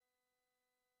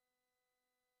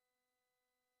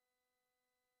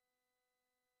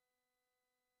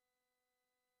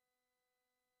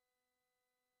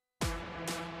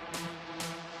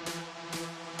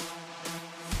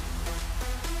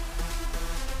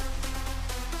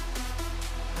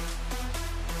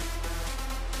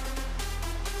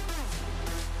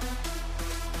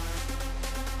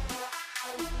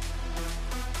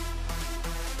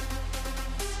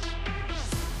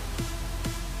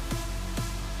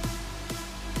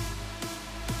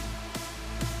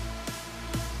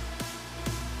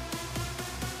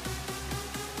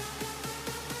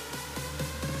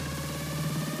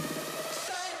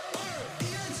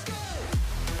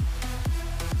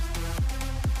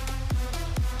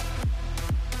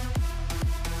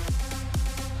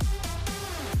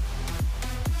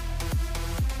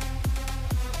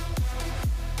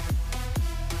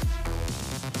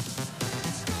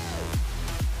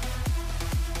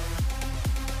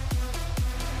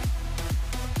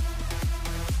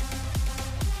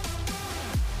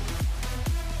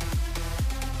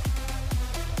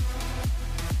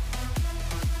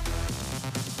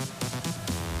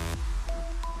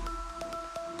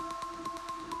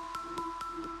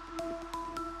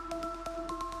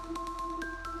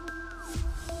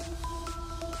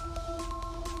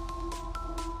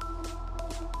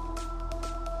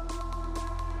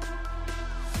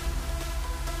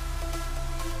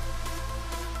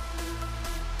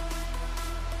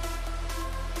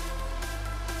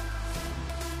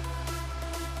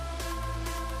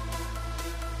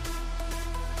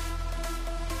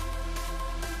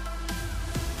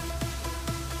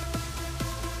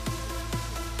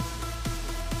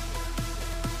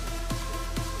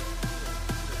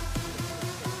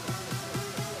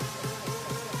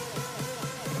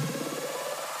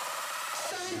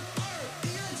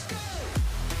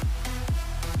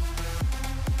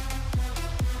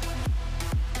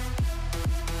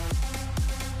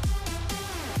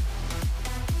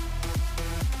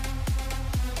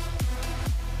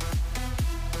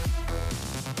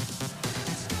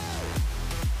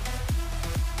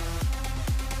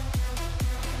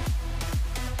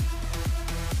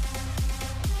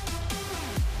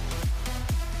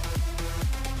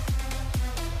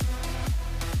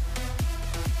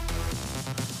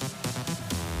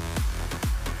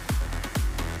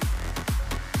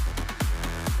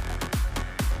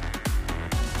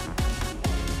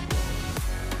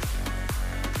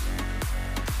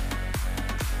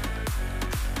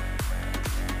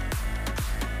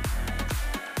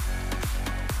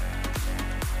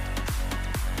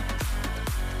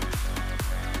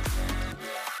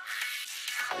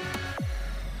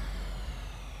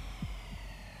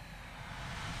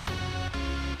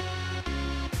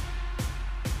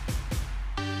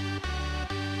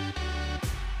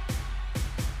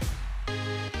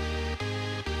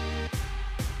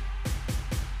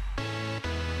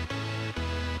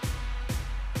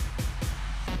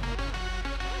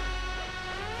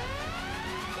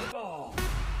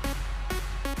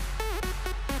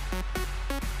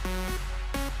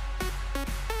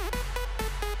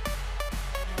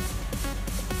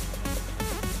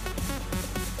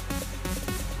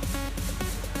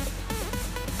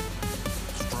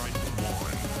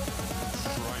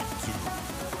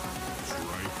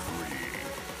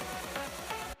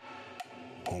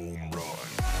home run.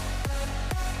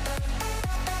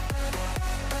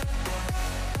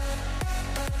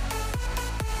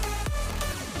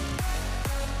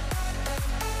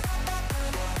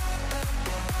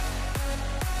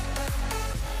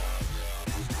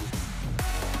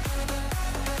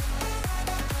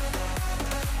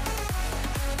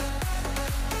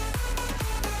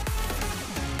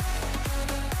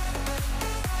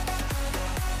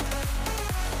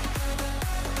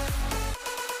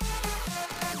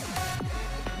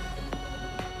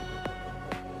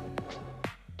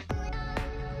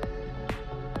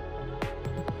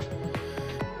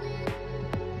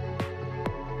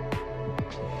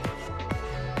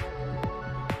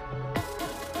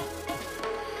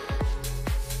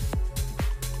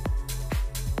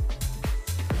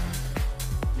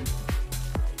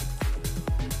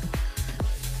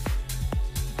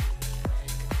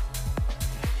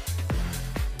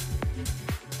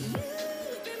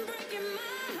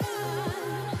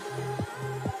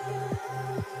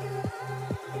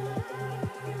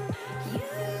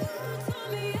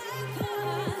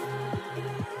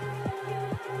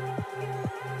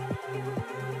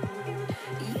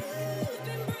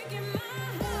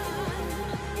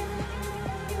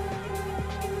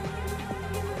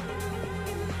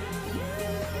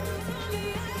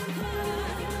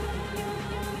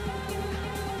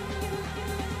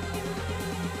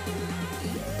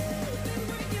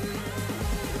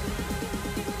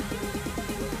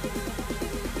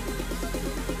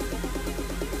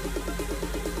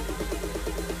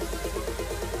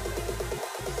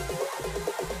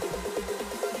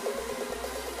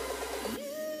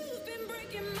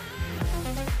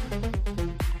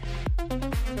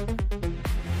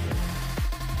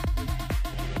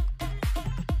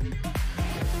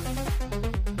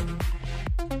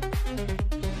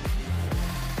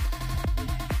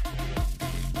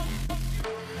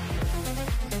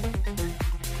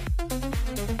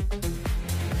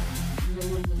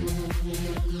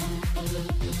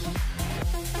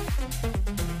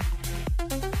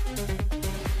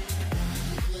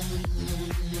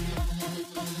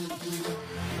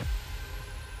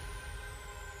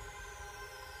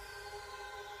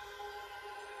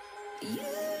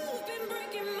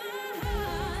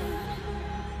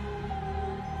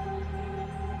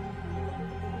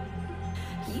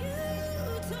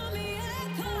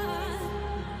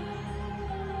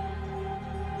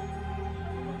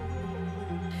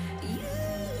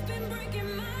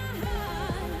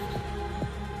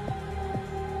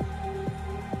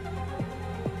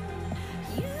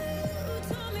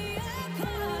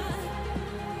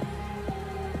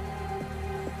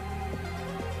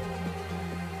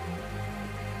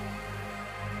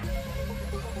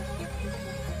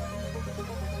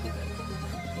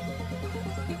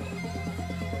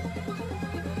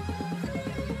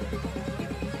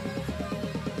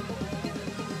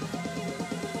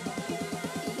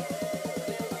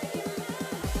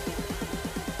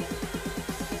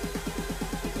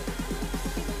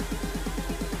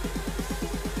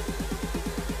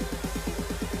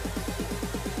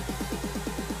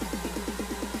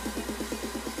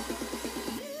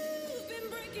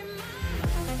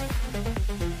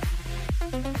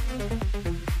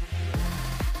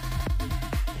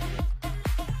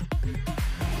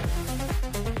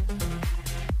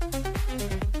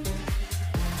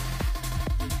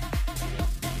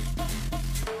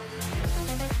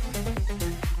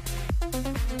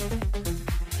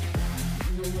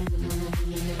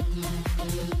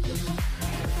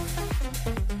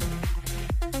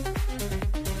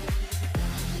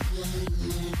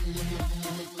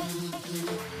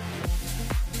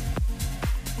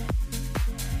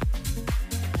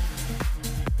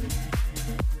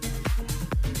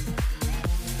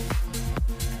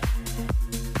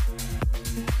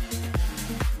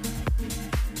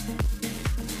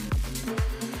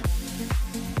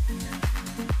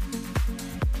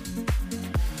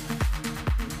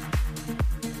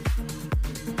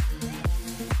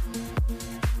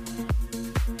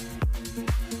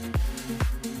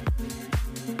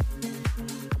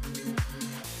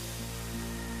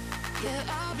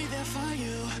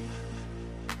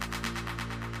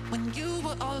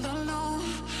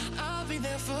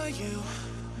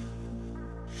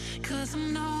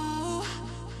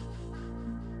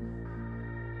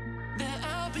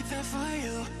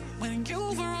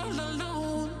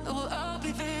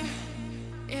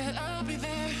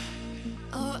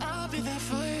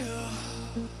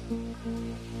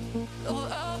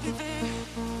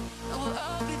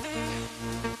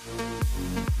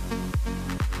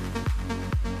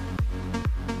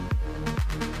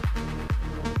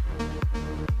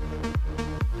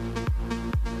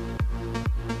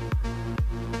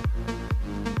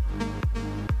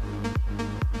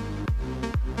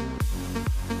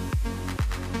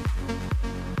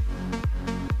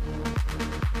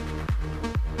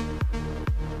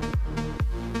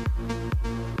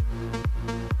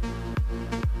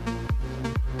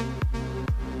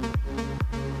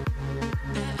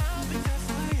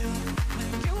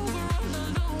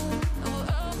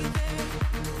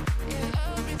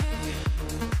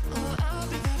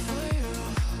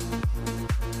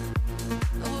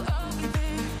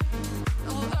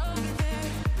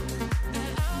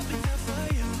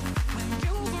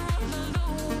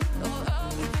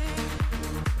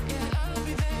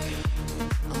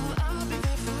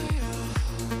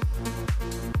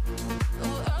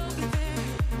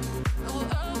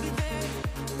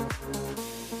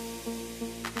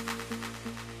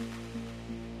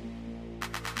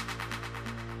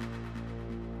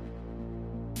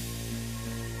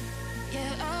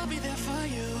 be there for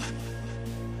you.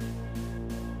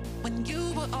 When you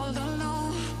were all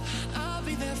alone, I'll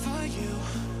be there for you.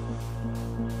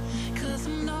 'Cause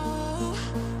I know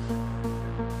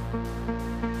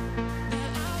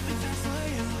that I'll be there for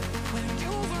you. When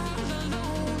you were all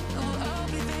alone, oh, I'll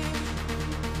be there.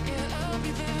 Yeah, I'll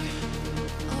be there.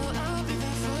 Oh, I'll be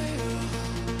there for you.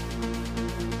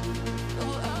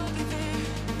 Oh, I'll be there.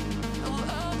 Oh,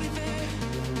 I'll be there.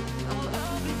 Oh,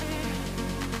 I'll be there.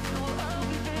 Oh, I'll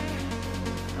be there.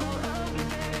 Oh, I'll be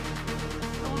there.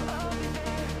 Oh, I'll be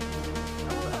there.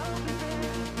 Oh, I'll be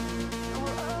there. Oh,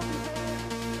 I'll be there.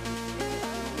 Yeah,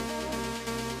 I'll be there.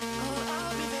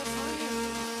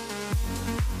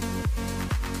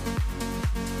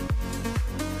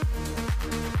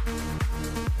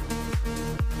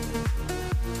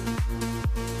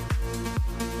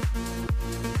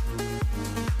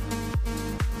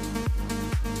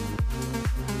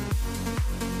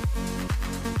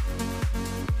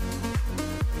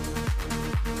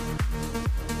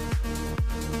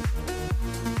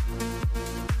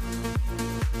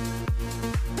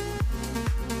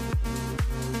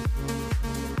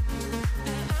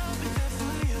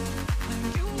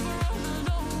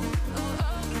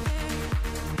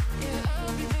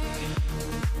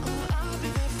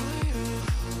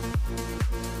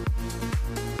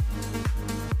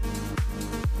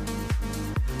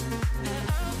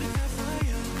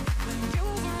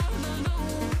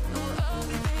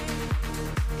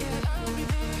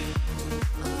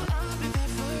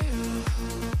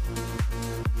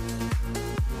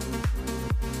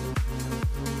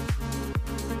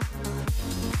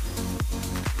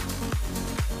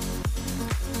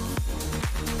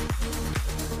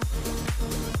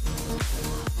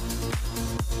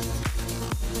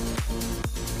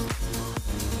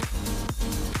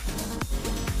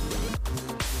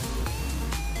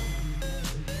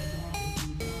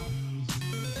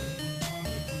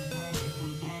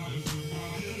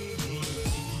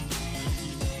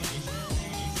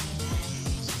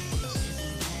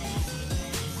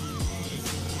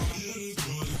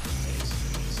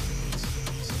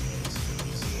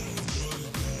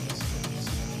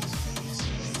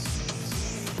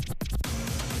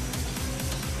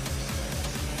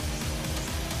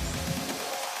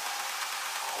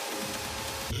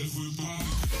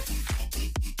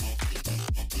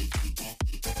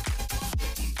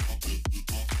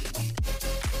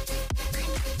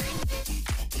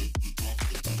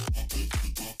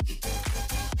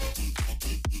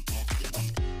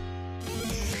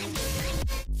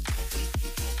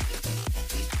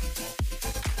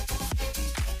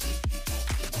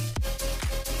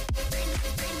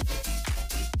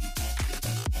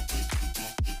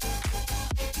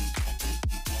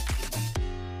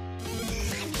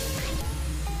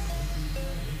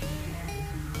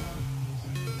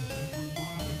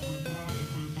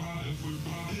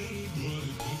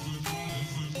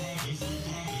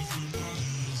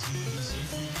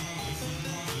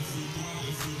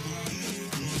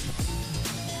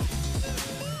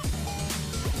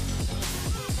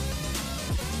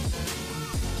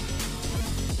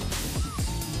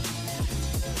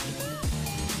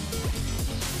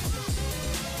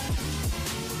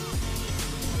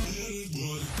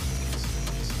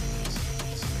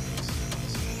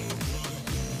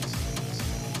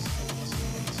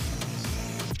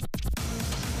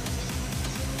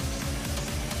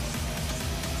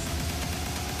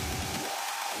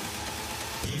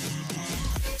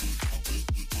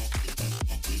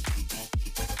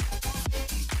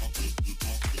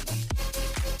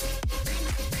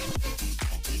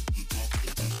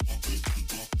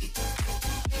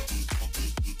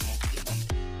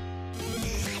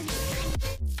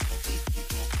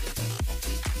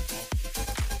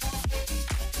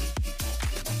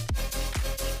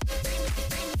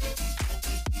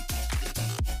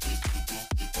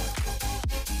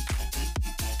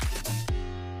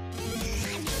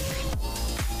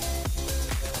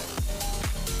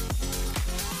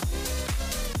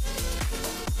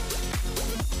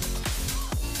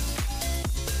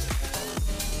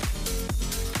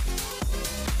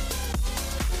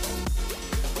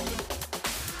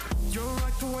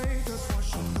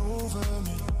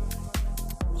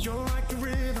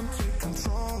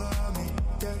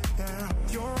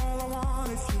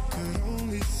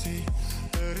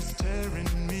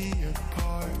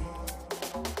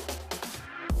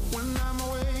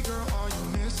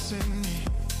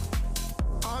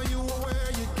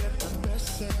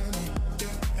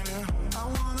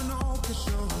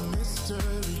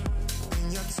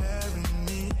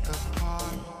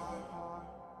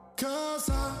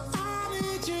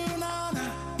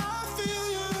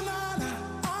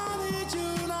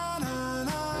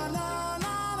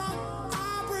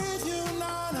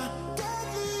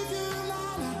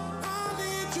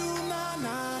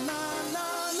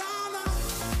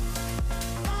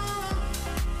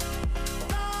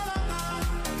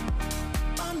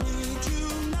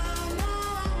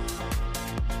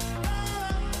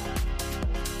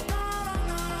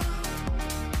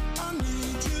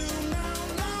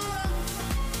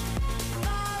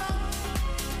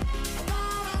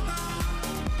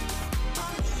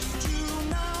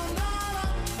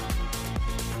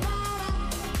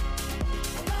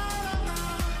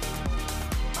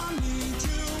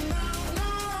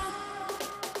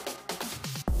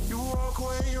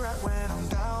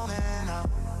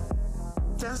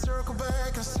 circle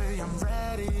back and say I'm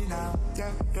ready now.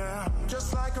 Yeah, yeah.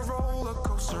 Just like a roller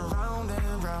coaster round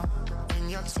and round, and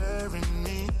you're tearing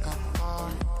me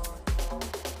apart.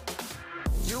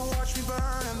 You watch me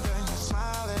burn and then you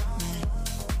smile at me.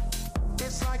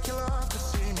 It's like you love to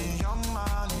see me on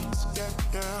my knees. Yeah,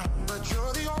 yeah. But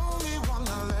you're the only one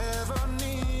I'll ever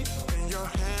need, and your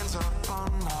hands are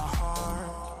on my heart.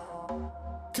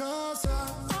 'Cause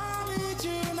I need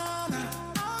you, na-na.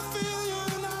 I feel you,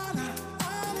 na-na.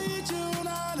 I need you,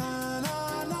 na-na,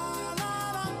 na-na,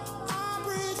 na-na. I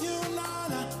breathe you,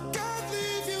 na-na. Can't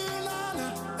leave you, na-na.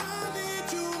 I need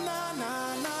you, na-na,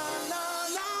 na-na,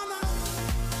 na-na.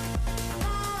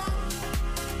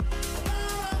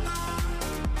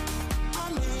 I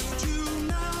need you,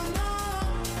 na-na.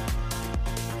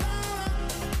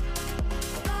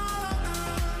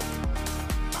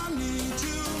 I need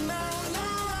you, na-na.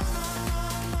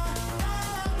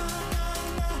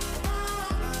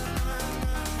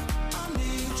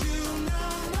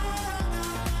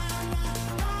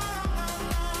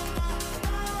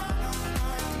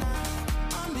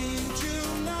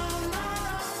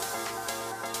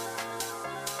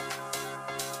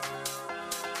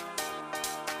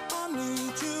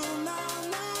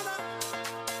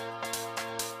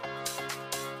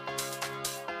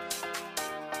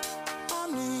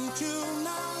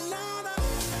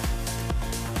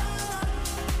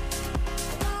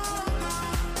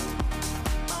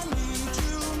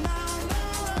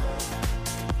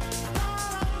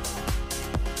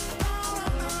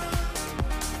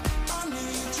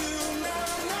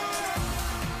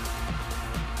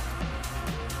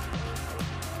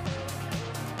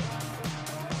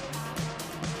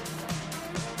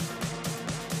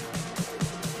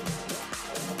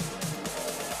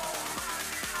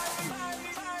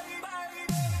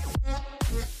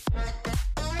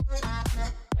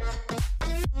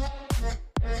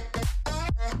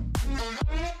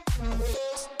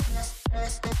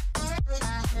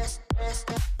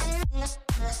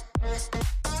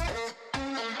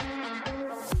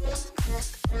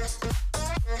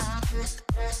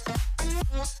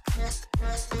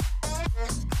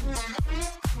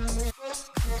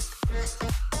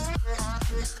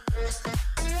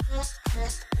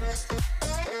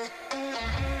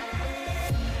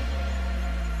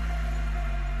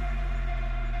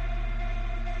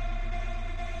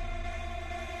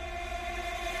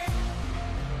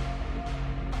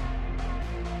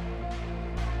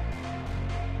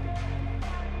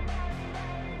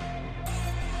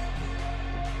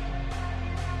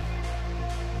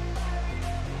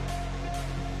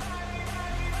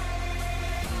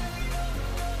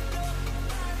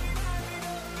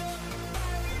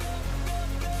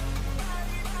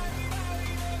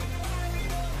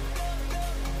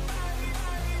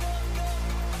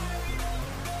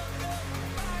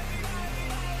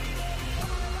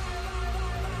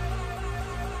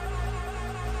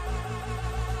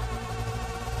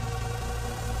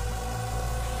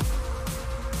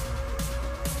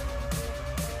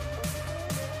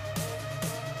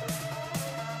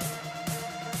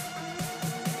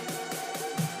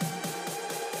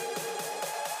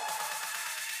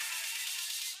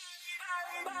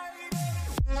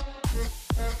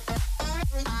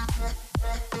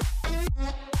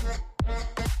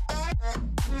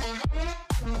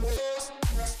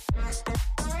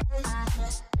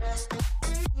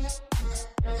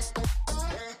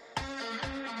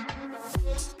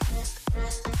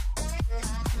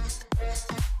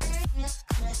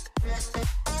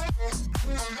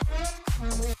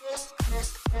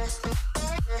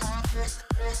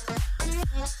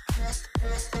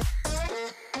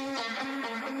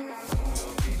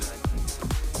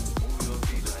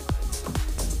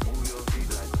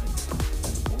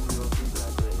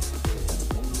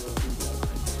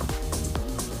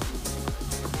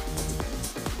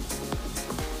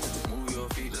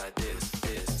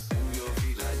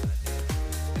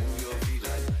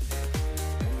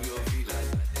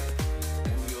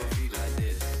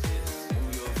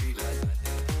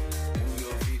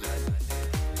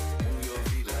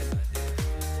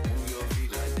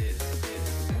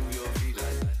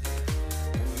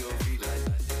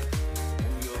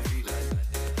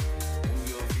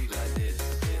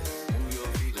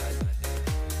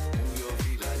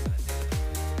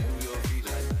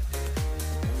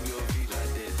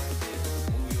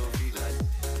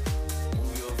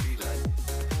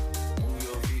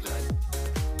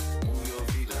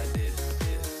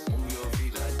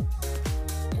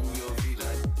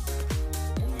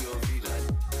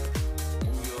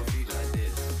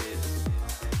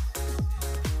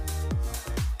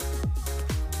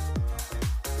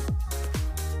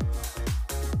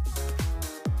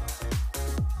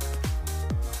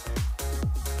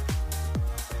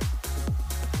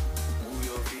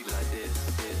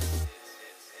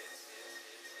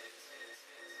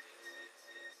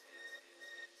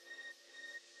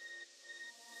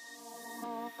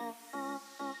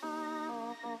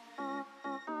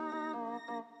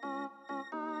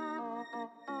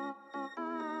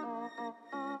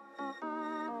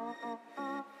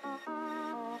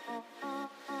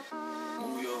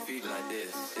 like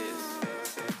this.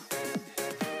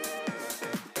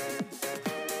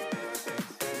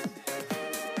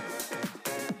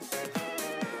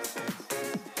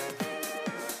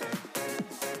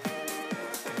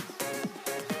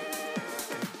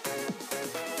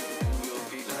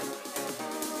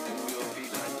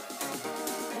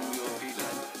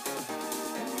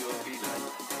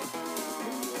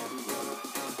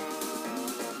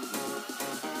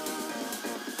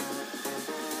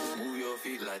 Move your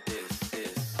feet like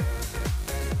this.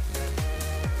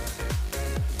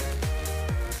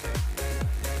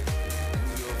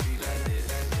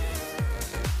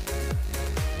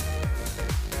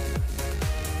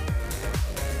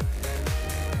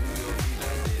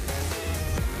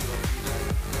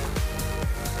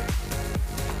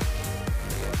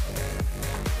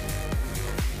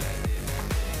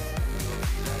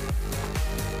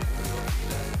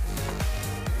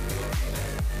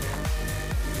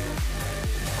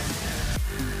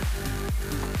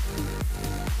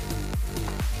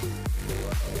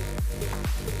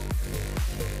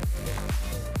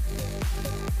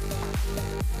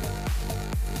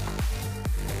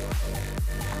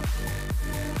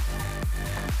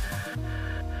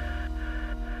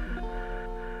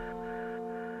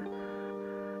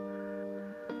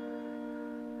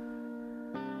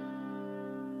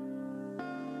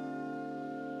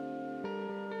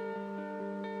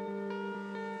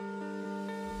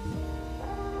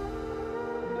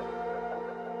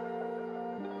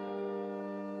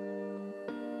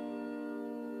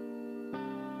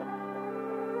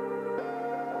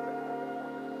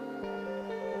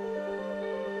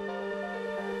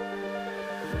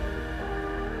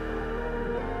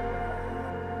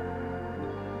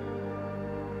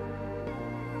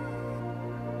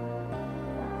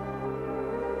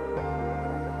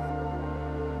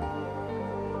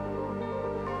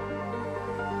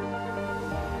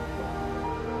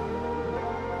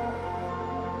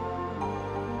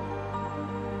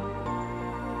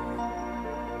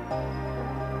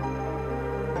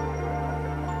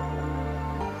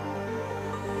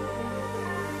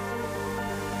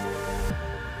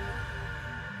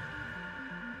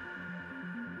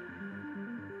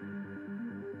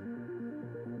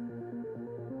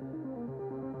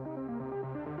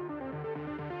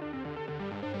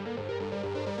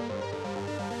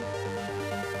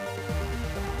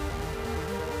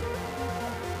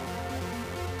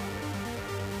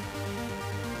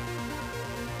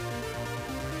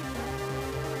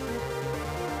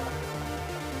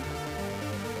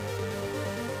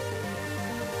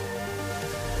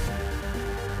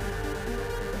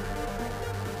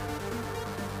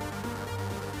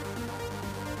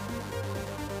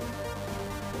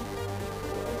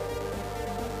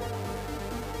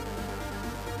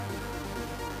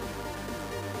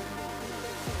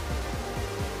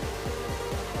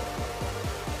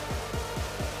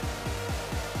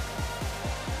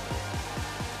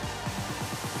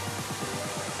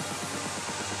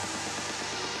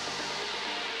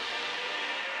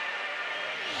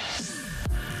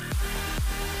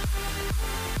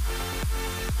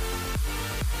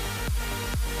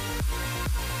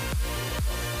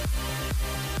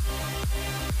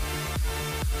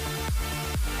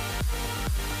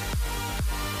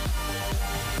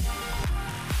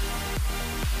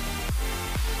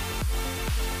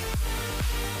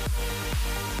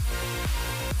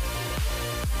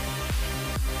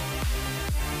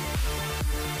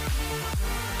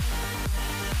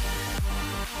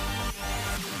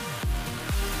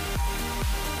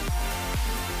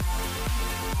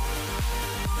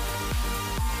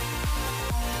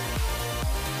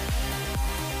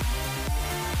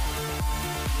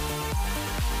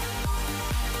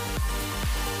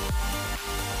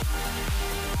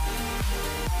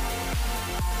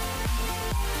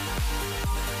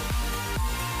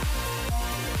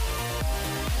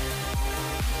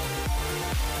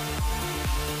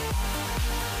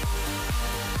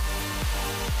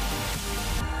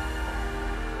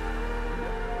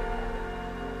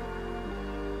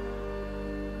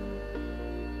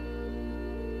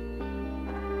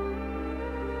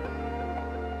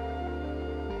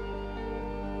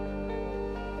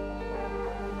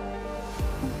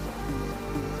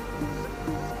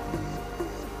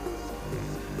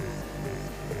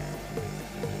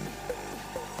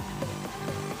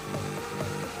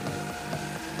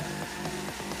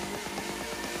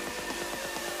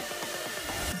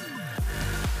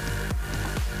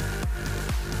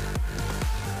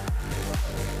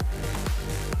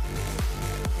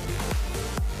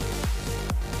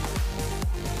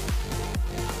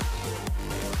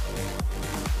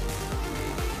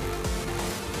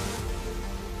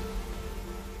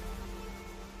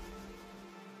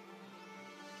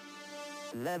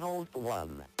 Level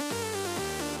 1.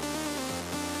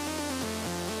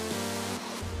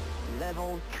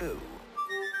 Level 2.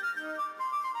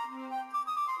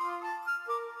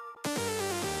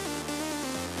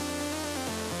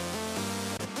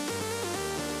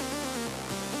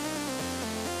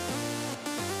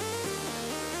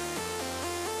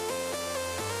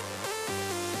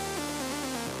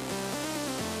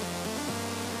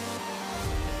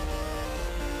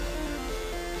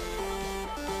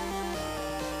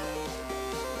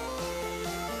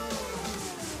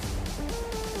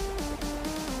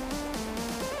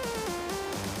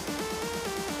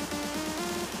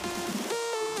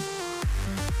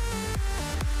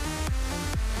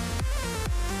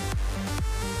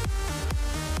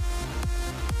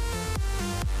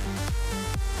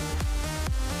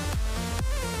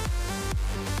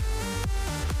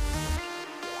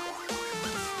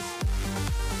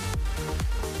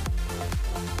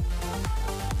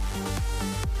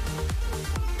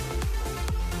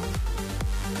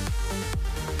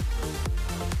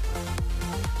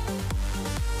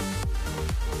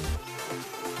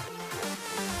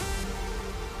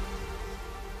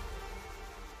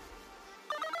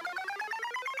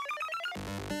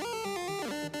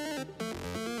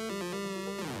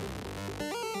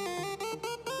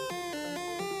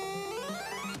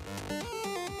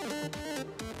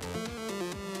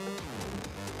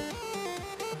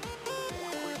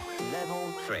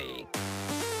 Level 3.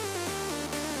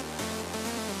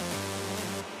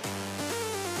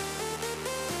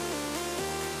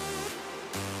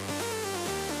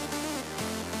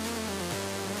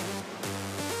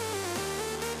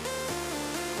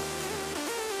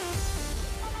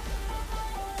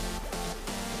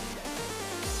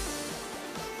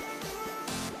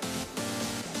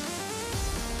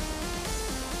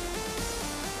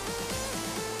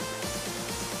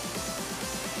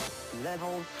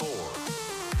 Level 4.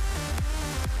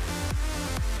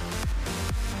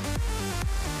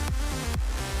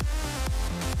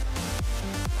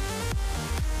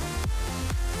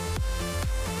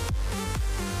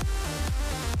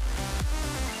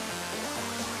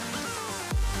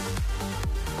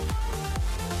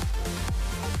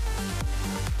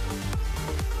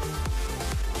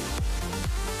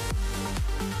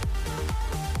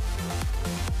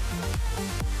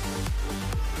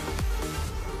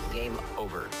 Game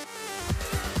over.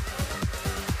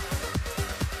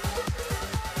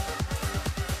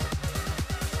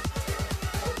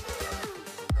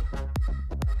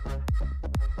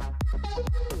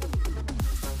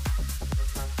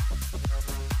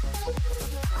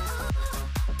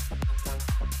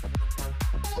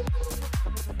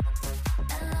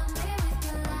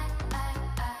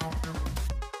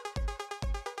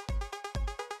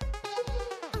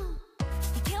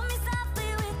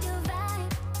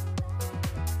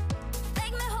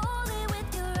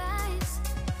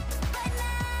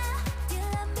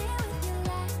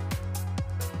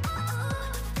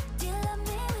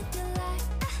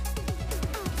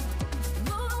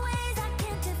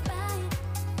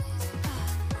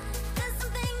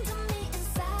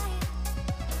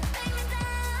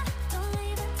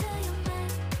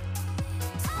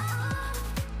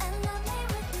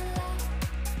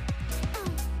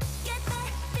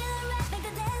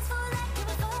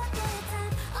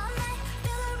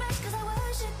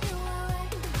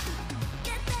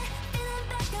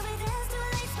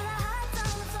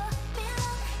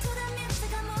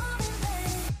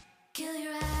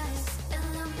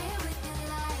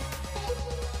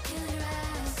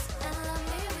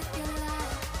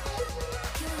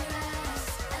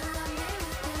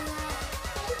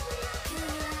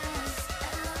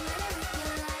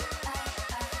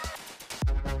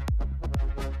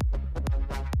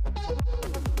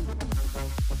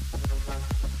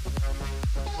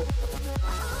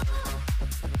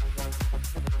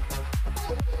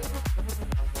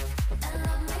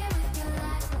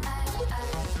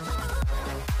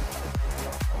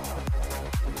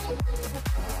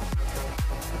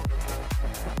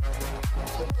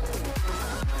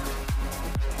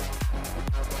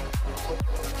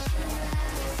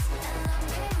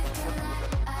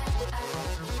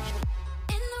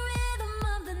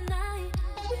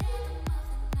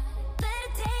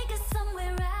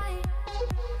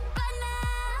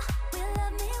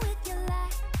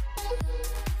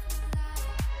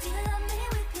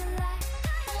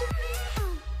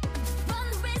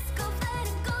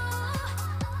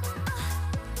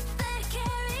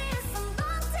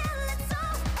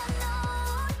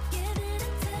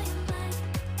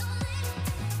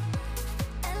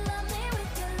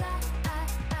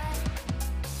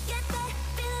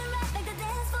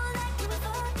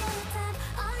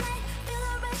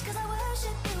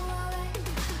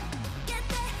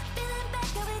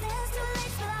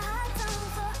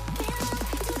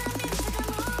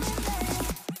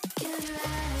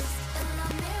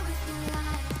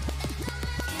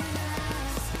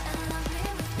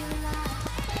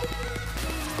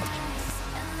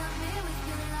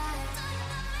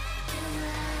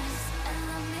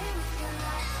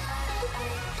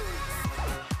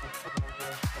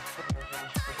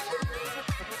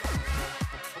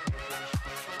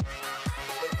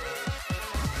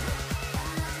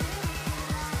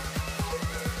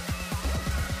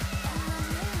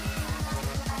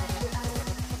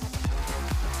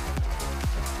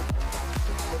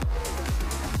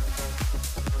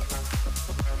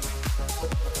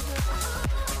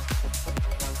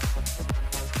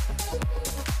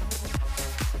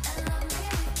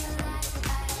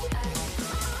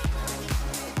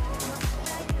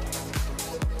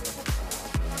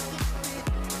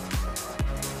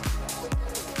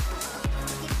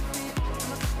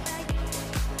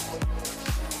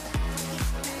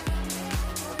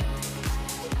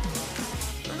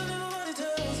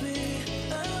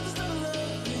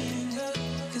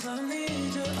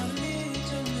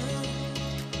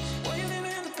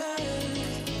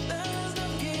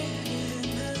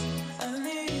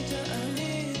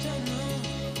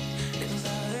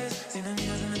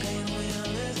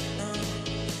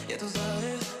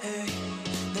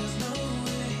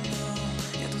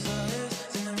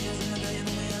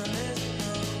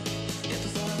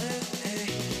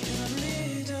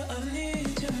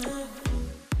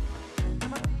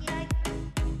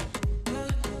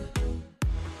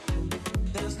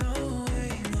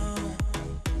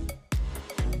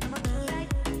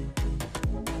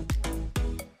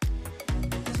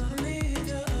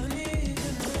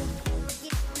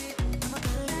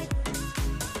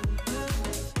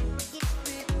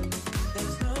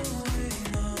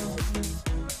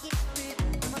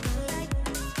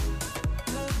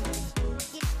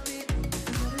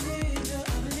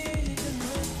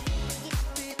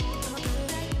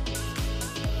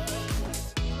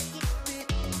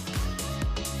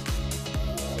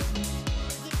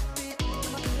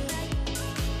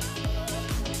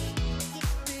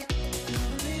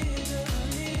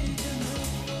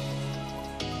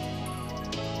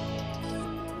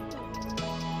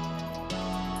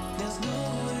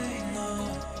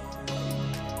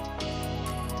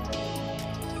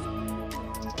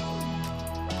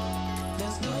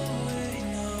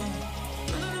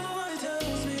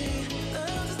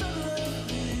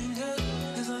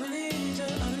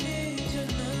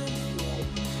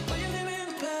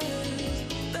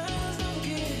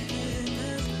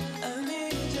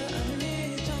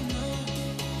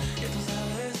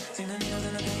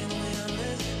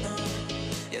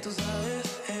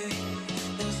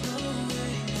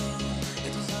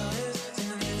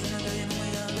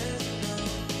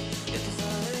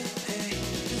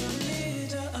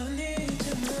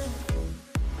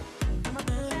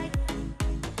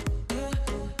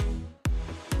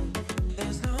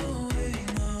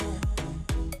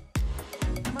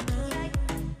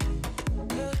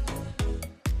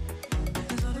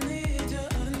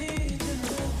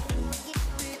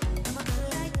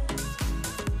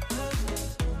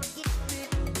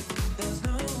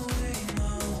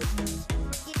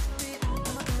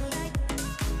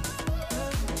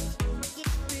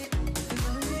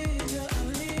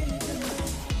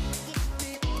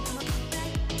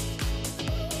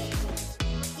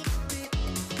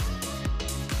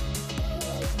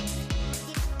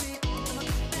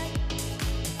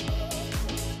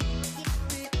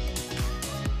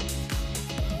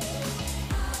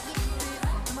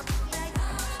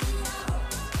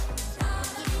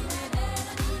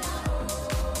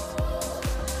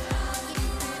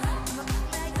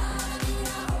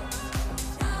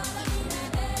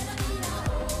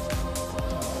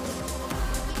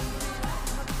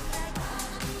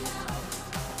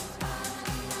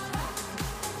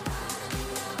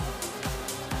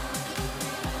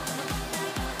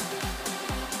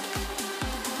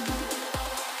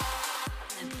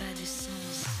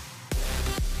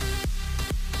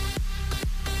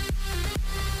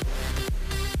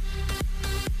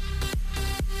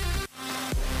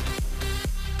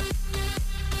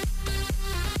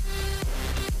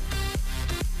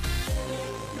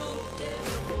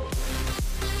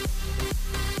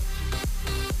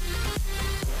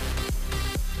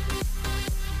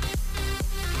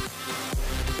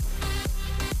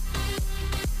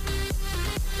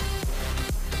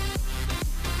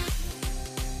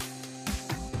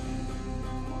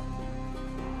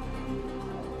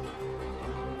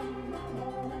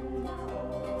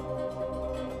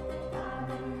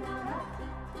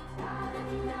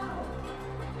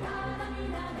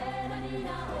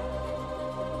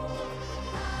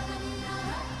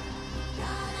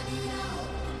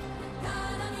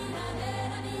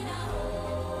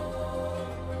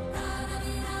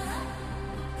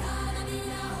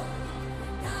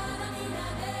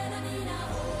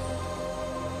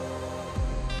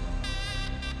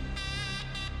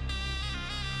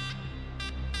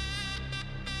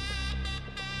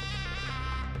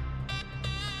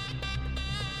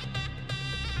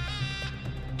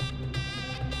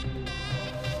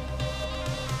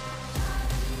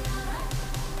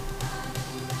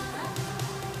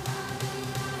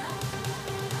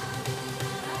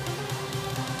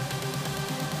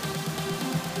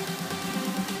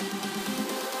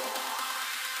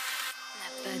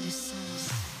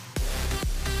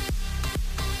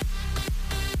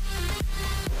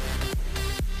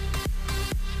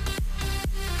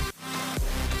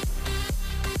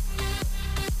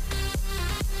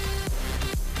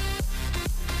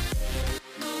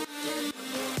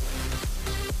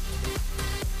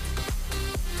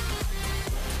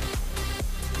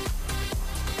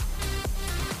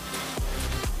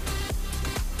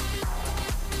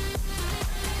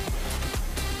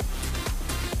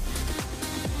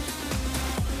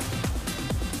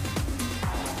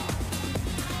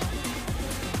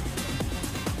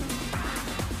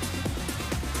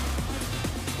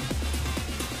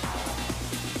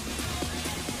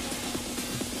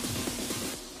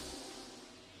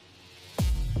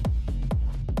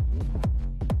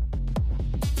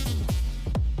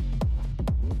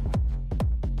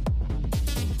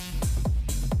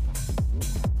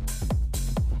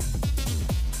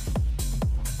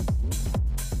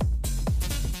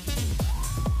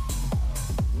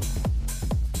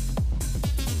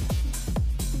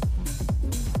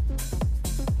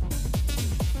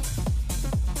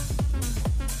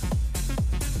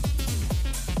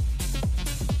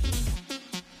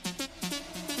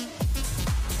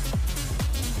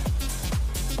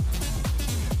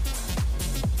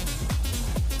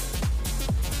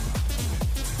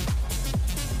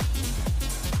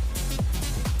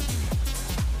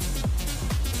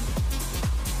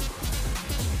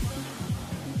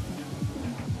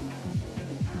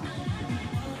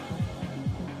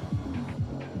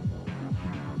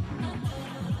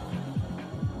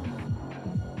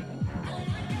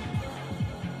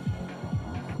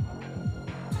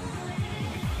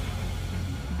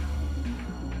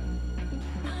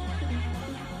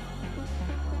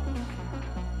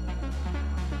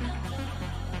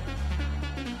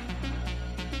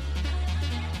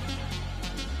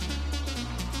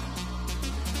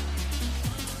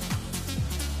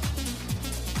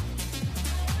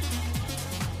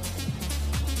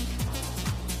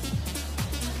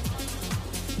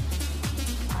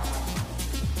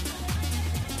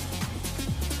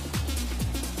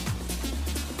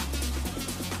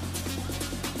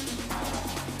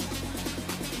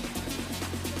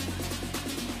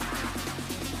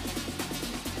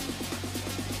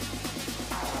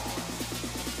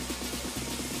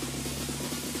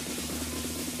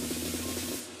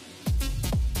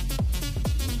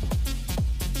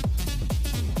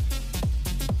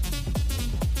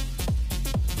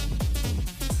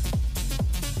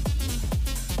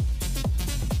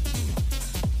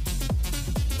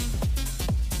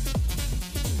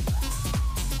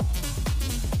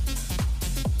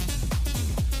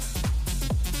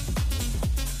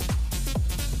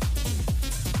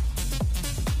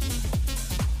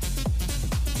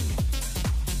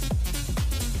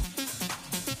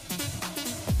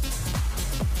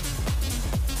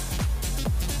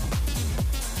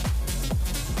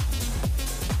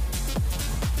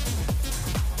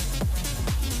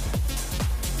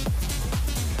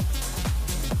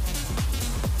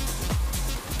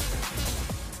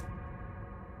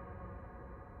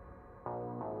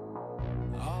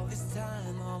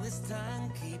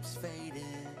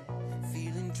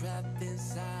 trapped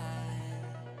inside,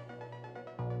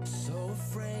 so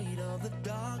afraid of the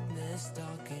darkness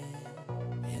stalking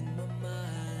in my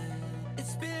mind.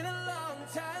 It's been a long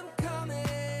time coming,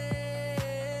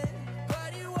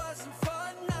 but it wasn't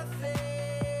for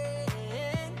nothing.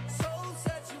 Soul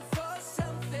searching for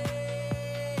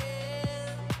something,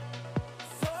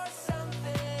 for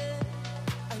something.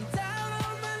 I'm down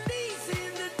on my knees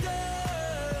in the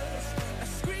dust. I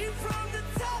scream from the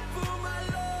top of my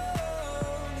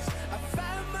lungs. I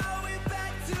found my way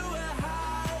back to a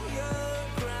higher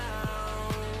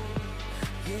ground.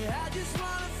 Yeah, I just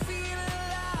wanna feel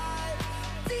alive,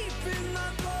 deep in my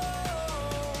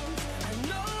bones. I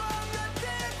know I'm not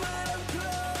there, but I'm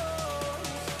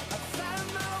close. I found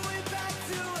my way back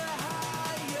to a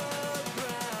higher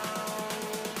ground.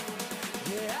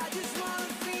 Yeah, I just wanna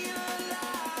feel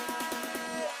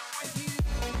alive with you.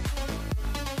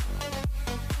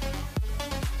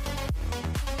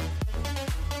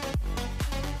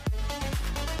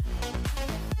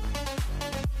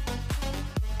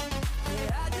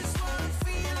 Yeah, I just wanna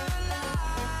feel alive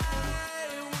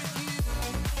with you.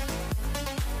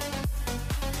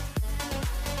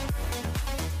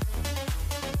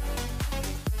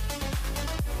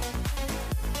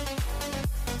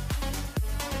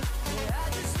 Yeah, I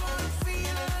just wanna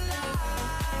feel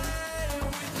alive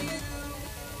with you.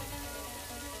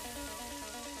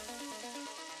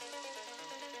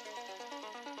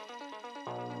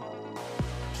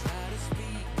 Try to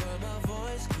speak, but my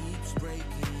voice keeps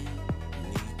breaking.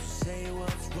 Need to say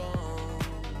what's wrong.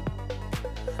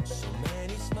 So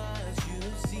many smiles you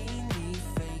have seen me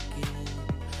faking,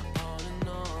 on and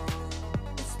on.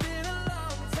 It's been a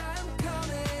long time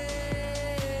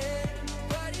coming,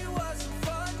 but it wasn't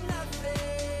for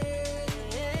nothing.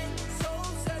 Soul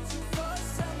searching for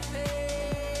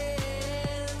something,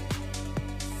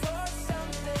 for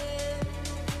something.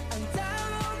 I'm down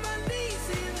on my knees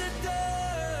in the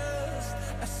dust.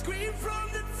 I scream from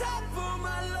the top of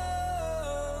my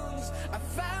lungs. I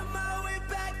found my way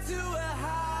back to a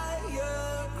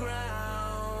higher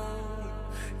ground.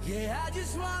 Yeah, I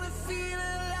just wanna feel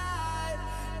alive,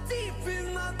 deep in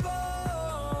my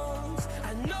bones.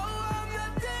 I know I'm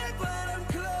not there, but I'm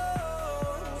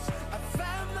close. I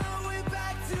found my way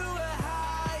back to a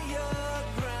higher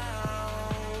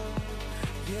ground.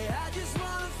 Yeah, I just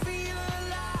wanna feel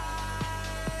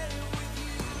alive with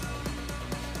you.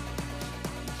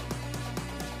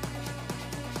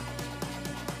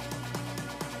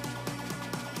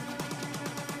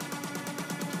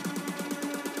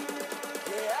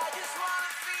 Yeah, I just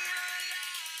wanna feel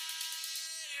alive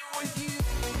with you.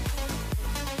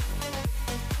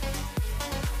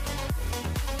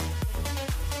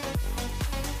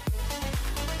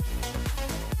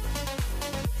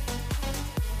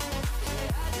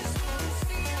 Yeah, I just wanna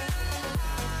feel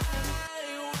alive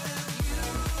with you.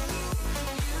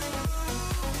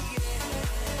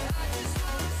 Yeah, I just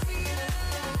wanna feel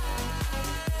alive with you.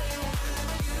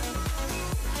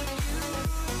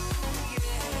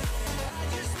 Yeah, I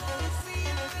just wanna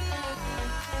feel alive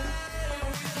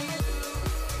with you.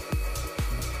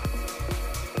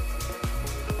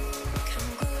 Come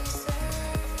closer,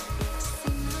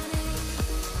 say my name. Come closer, say my name.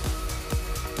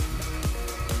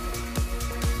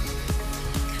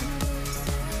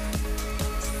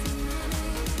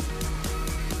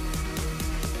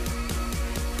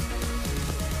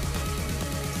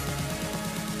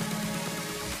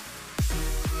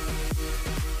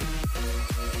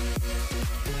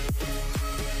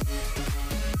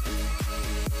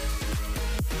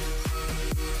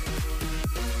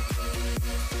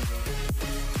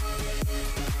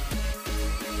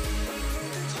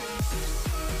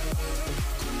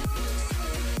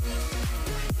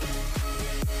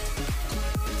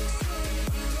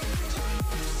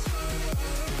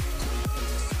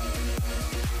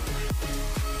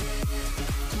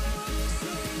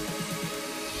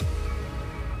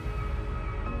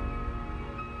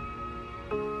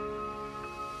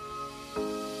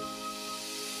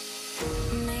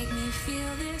 Make me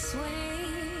feel this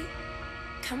way.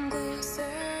 Come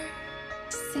closer,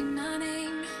 say my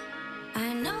name.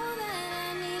 I know that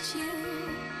I need you.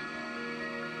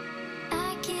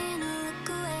 I can't look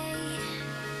away.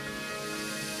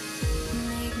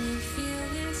 Make me feel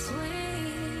this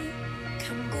way.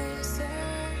 Come closer,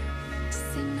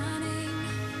 say my name.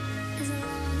 As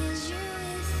long as you're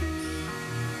with me,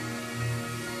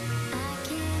 I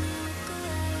can't look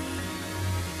away.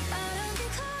 I don't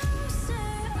get closer,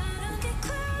 I don't get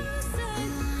closer. I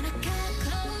wanna get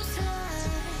closer.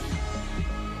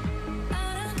 I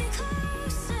don't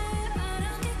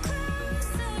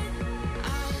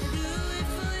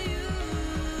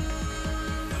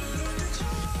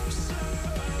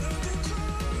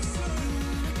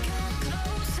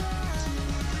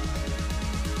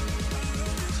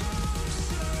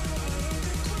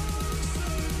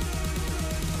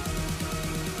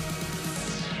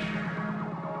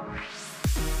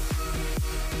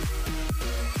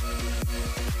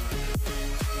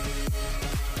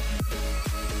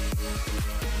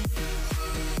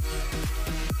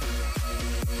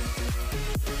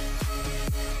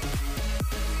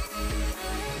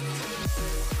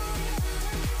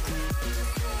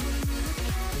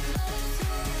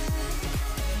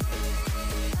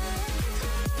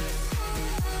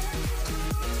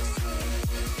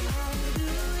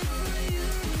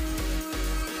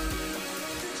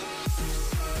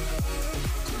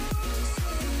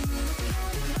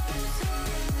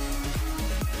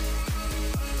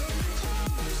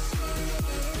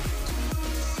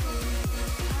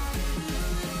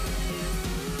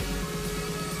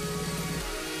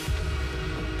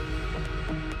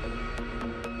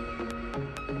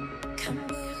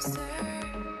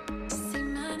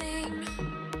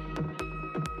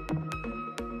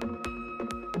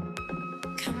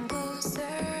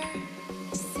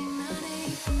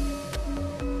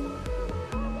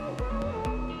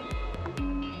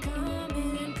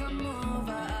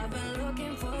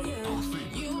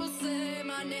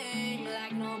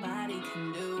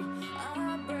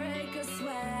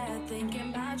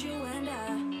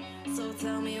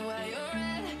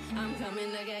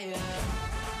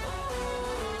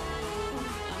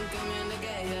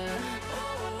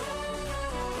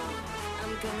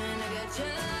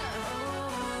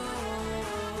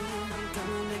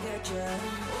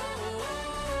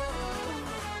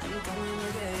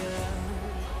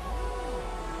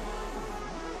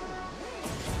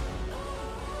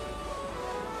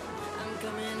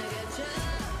coming to get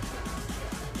you.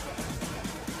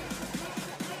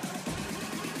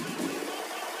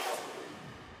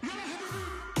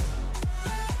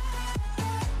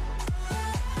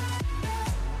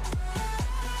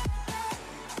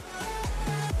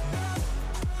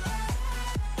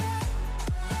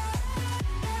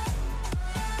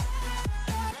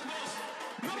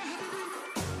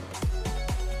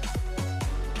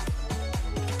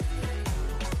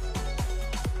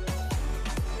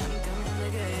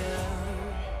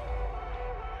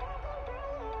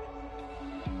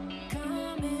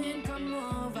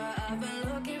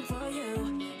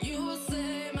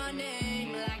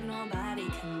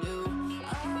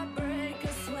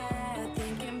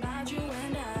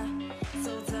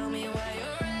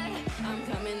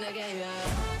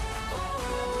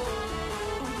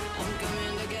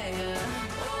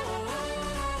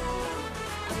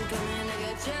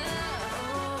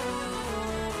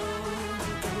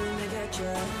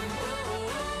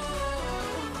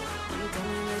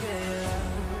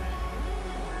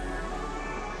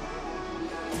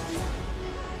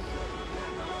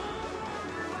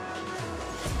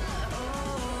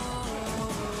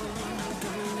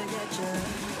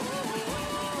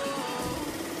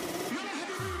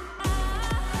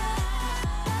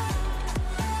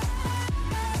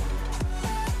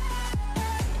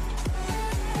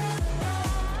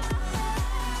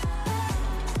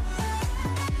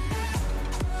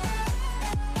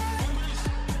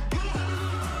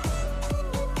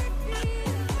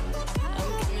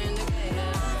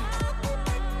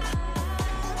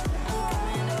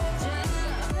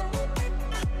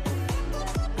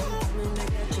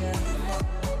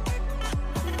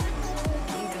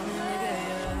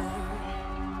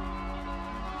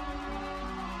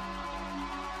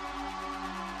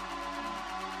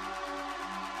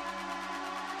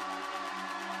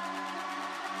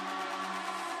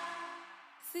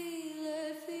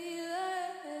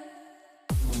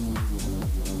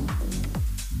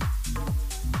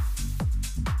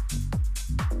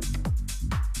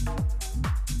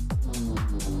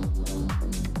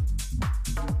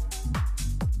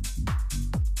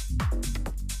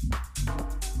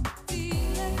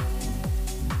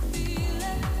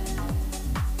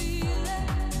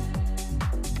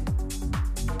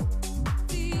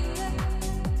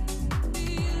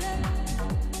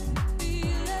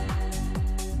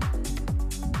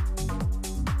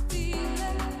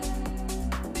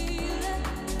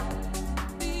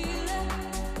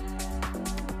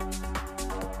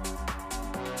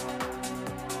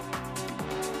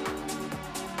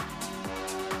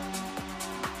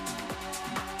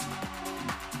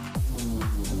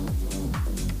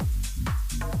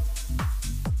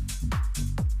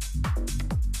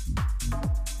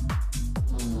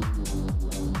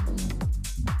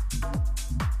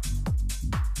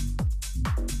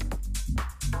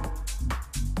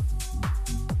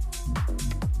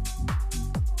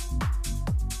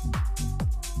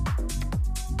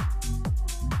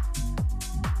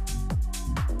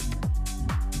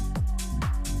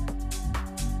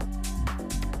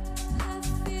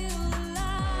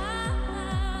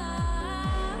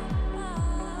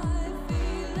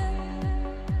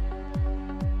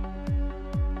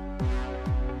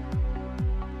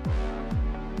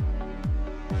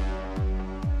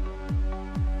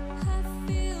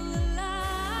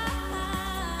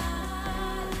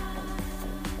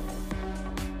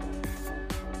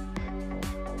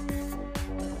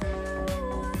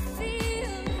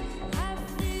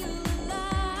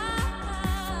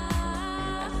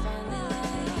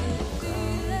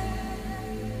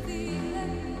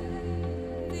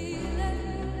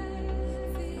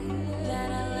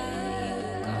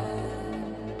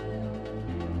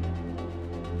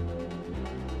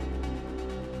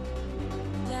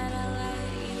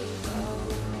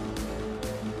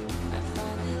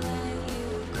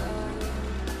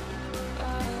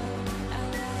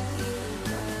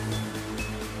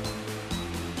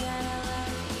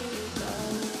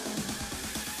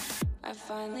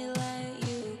 finally let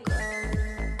you go.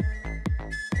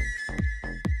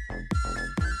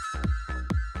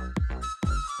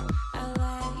 I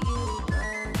let you go.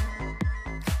 I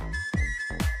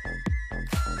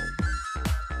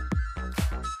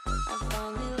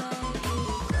finally let you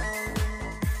go.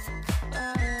 Oh,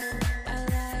 I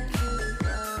let you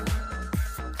go.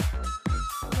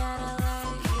 That I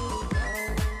let you go.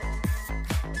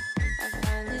 I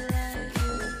finally let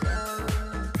you go.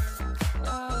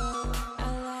 Oh,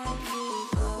 I let you go.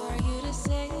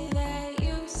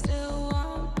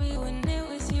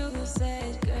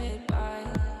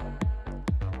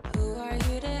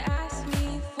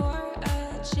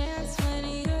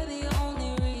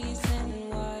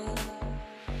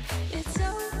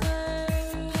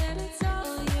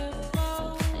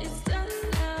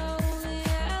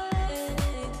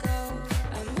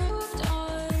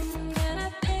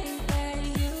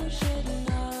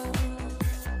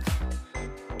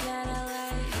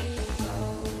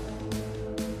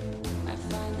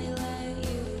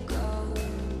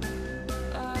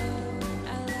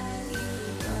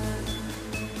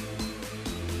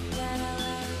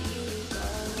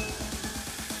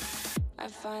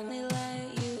 finally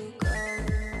let you go.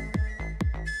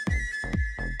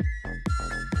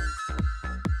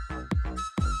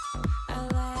 I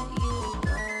let you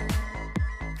go.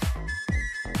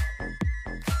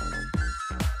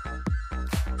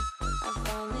 I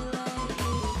finally let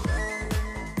you go.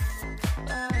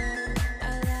 Oh,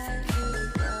 I let you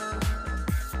go.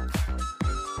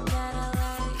 That I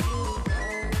let you go.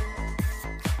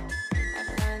 I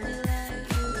finally let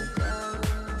you go.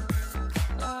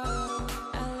 Oh,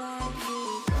 I let you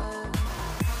go.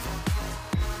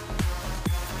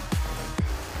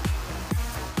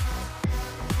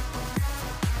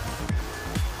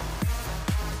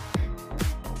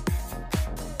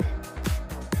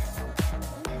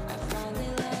 I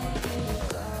finally let you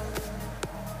go.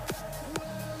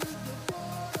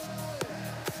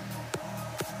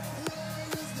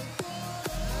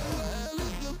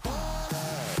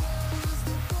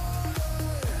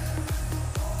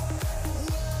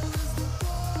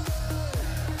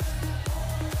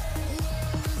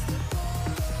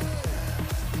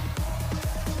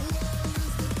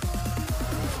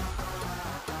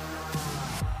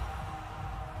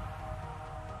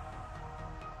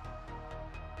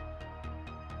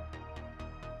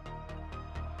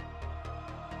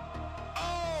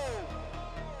 Oh!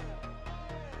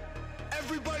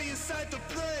 Everybody inside the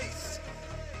place.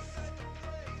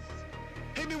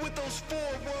 Hit me with those 4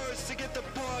 words to get the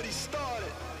party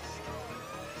started.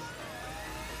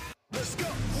 Let's go.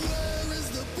 Where is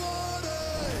the party?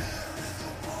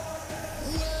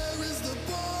 Where is the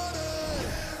party?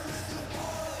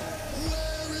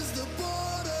 Where is the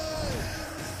party?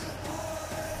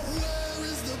 Where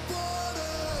is the party?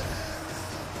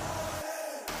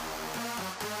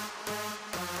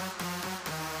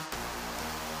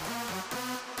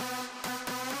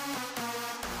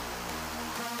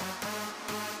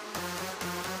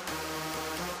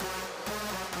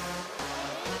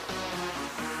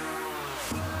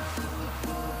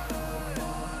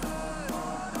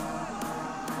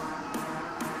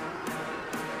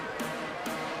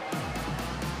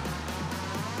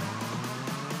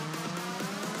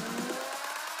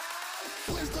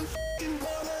 Where's the fucking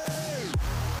party?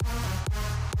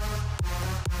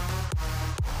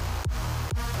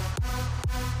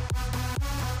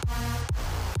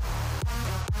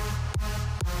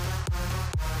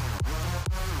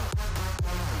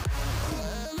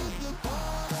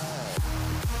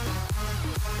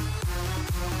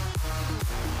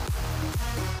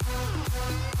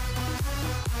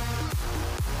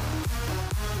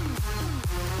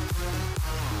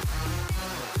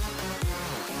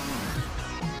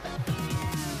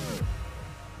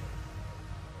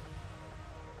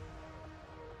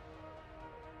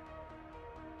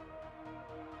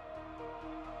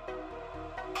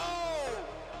 Oh!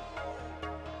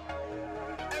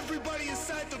 Everybody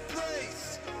inside the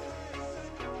place.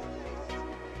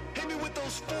 Hit me with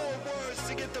those 4 words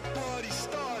to get the party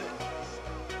started.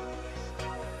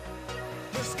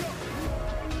 Let's go.